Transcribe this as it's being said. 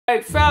Hey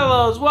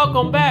fellas,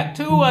 welcome back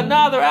to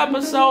another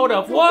episode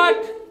of what?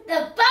 The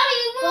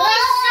Bubby Boys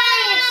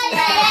Science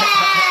Lab!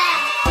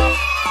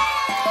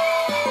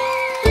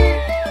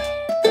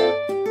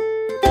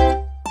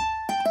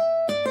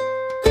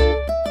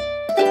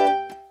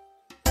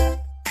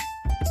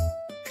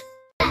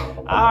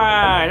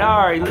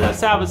 Alright,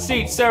 let's have a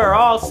seat, sir.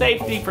 All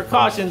safety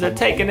precautions are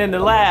taken in the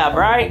lab,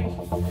 right?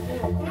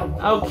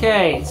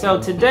 Okay,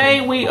 so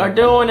today we are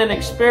doing an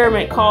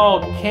experiment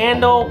called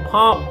candle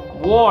pump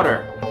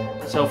water.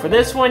 So for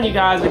this one, you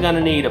guys are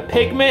gonna need a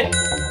pigment,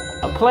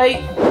 a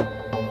plate,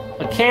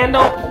 a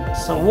candle,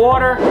 some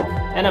water,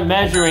 and a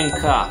measuring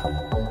cup.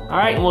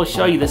 Alright, and we'll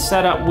show you the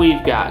setup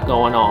we've got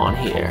going on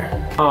here.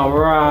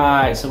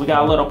 Alright, so we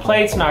got little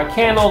plates and our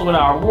candles with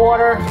our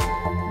water.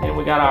 And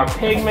we got our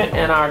pigment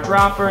and our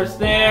droppers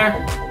there.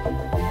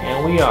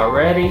 And we are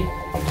ready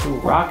to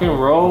rock and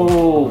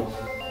roll.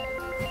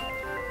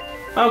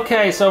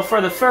 Okay, so for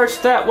the first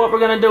step, what we're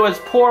gonna do is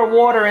pour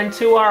water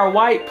into our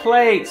white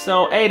plate.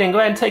 So Aiden, go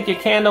ahead and take your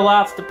candle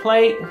off the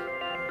plate.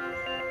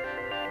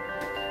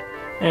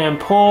 And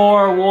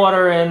pour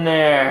water in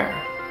there.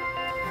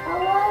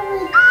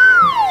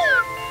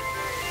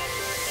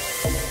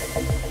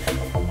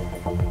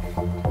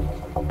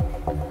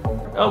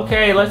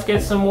 Okay, let's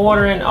get some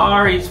water in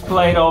Ari's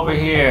plate over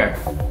here.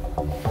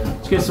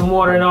 Let's get some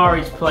water in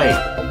Ari's plate.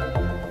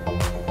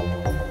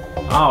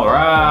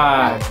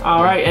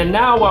 Alright, and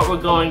now what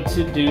we're going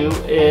to do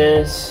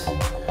is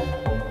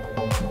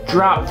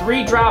drop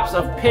 3 drops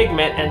of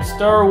pigment and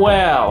stir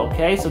well.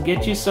 Okay, so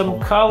get you some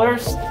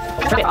colors.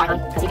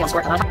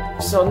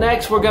 So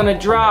next we're gonna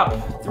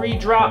drop 3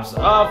 drops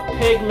of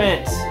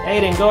pigment.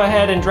 Aiden, go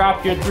ahead and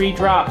drop your 3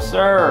 drops,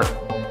 sir.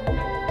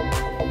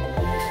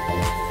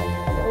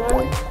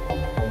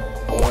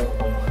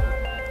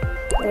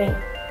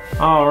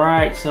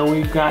 Alright, so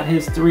we've got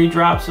his 3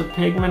 drops of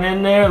pigment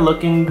in there.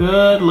 Looking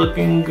good,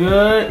 looking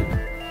good.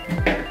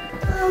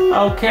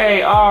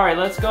 Okay, alright,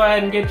 let's go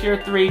ahead and get your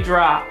 3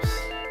 drops.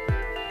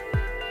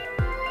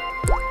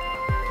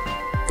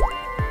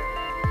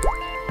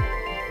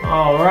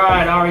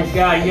 Alright, Ari's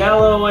got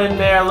yellow in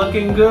there.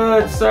 Looking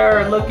good,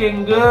 sir,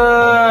 looking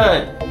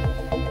good.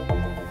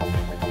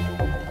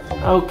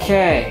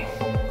 Okay.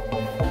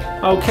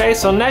 Okay,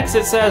 so next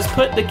it says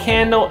put the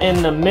candle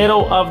in the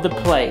middle of the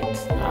plate.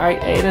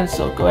 Alright, Aiden,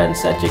 so go ahead and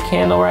set your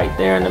candle right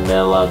there in the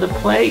middle of the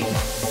plate.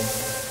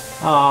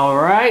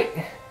 Alright.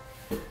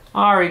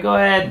 Ari, go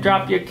ahead,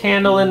 drop your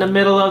candle in the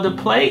middle of the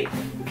plate.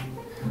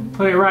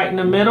 Put it right in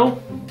the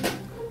middle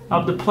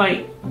of the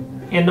plate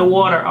in the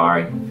water,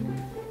 Ari.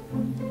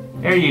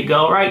 There you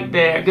go, right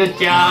there. Good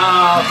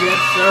job, yes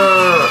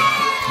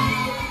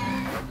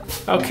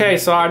sir. Okay,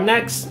 so our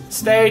next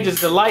stage is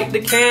to light the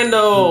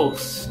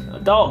candles.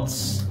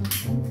 Adults.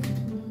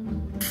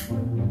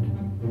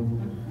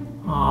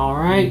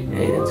 Alright,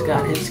 Aiden's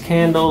got his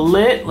candle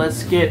lit.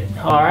 Let's get,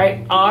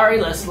 alright, Ari,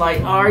 let's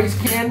light Ari's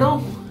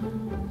candle.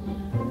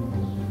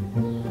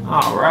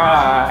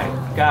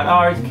 Alright, got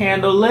Ari's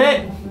candle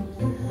lit.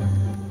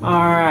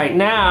 Alright,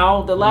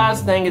 now the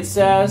last thing it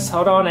says,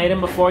 hold on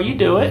Aiden before you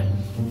do it.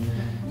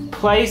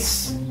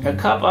 Place a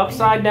cup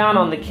upside down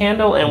on the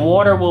candle and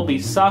water will be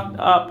sucked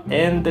up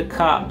in the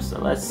cup. So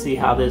let's see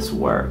how this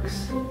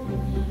works.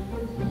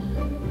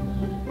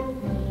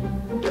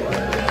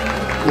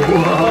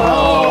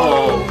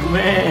 Whoa,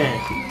 man.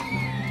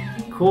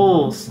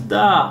 Cool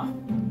stuff.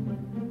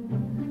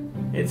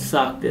 It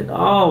sucked it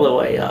all the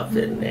way up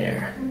in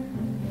there.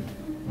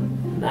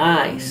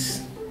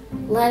 Nice.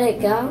 Let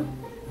it go?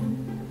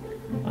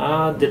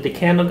 Did the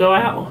candle go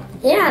out?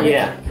 Yeah.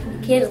 Yeah.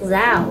 The candle's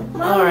out.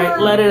 Alright,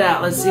 let it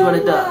out. Let's see what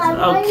it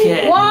does.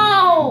 Okay.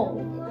 Whoa!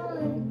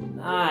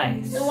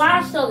 Nice. The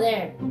water's still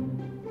there.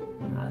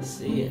 I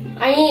see it.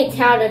 I need a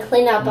towel to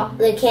clean up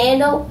the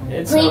candle.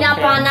 Clean up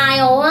on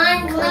aisle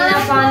 1. Clean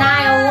up on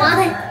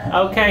aisle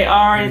 1. Okay,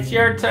 Ari, it's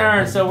your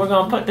turn. So we're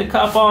going to put the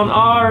cup on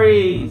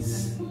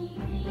Ari's.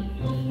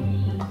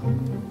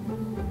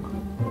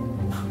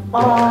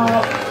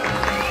 Oh.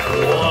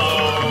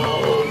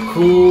 Whoa,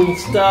 cool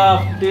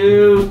stuff,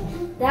 dude.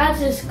 That's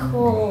just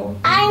cool.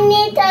 I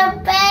need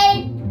to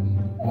bake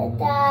the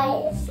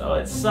dice. So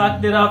it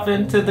sucked it up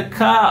into the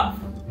cup.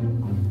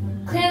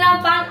 Clean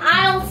up on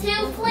aisle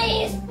 2,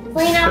 please.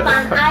 Clean up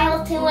on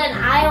aisle 2 and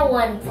aisle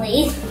 1,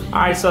 please.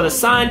 Alright, so the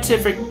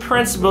scientific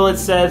principle, it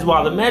says,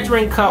 while the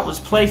measuring cup was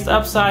placed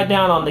upside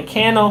down on the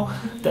candle,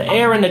 the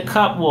air in the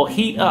cup will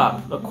heat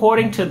up.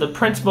 According to the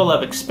principle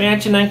of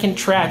expansion and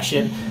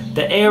contraction,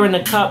 the air in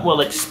the cup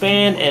will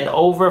expand and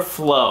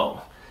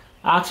overflow.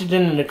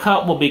 Oxygen in the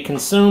cup will be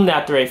consumed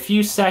after a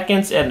few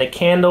seconds and the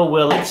candle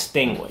will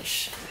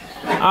extinguish.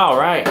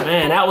 Alright,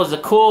 man, that was a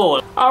cool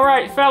one.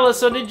 Alright, fellas,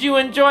 so did you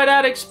enjoy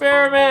that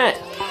experiment?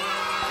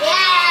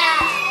 Yeah!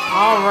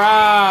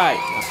 Alright.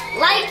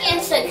 Like and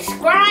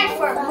subscribe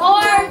for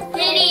more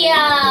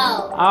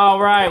videos.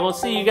 Alright, we'll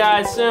see you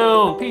guys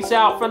soon. Peace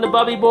out from the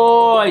Bubby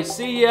Boys.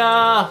 See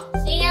ya.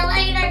 See you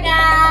later,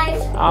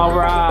 guys.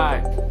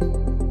 Alright.